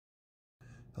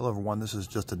Hello everyone, this is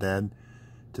Just a Dad.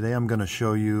 Today I'm going to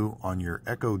show you on your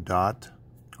Echo Dot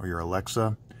or your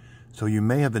Alexa. So you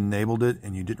may have enabled it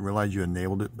and you didn't realize you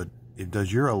enabled it, but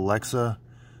is your Alexa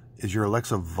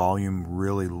volume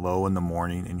really low in the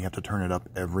morning and you have to turn it up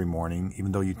every morning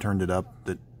even though you turned it up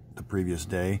the previous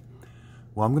day?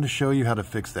 Well, I'm going to show you how to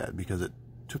fix that because it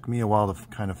took me a while to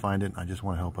kind of find it and I just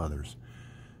want to help others.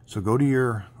 So go to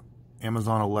your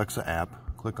Amazon Alexa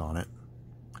app, click on it.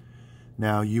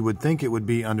 Now, you would think it would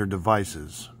be under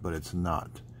devices, but it's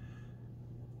not.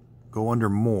 Go under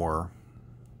more.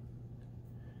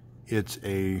 It's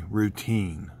a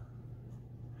routine.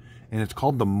 And it's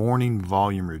called the morning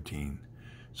volume routine.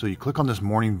 So you click on this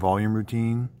morning volume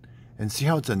routine and see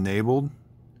how it's enabled.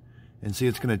 And see,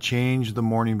 it's going to change the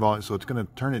morning volume. So it's going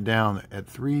to turn it down at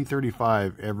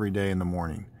 3:35 every day in the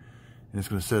morning. And it's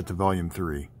going to set it to volume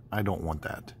 3. I don't want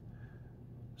that.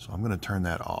 So I'm going to turn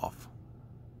that off.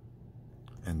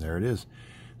 And there it is.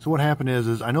 So what happened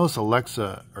is I know this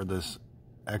Alexa or this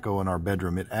Echo in our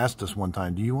bedroom, it asked us one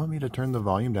time, do you want me to turn the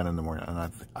volume down in the morning?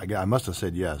 And I must have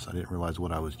said yes. I didn't realize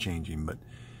what I was changing, but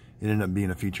it ended up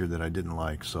being a feature that I didn't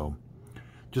like. So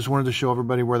just wanted to show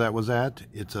everybody where that was at.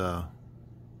 It's a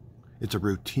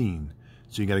routine.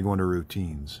 So you got to go into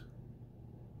routines.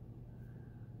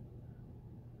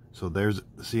 So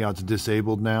see how it's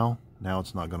disabled now? Now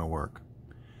it's not going to work.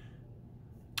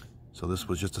 So this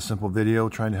was just a simple video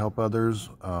trying to help others,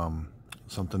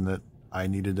 something that I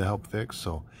needed to help fix.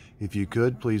 So if you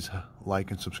could, please like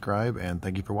and subscribe, and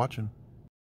thank you for watching.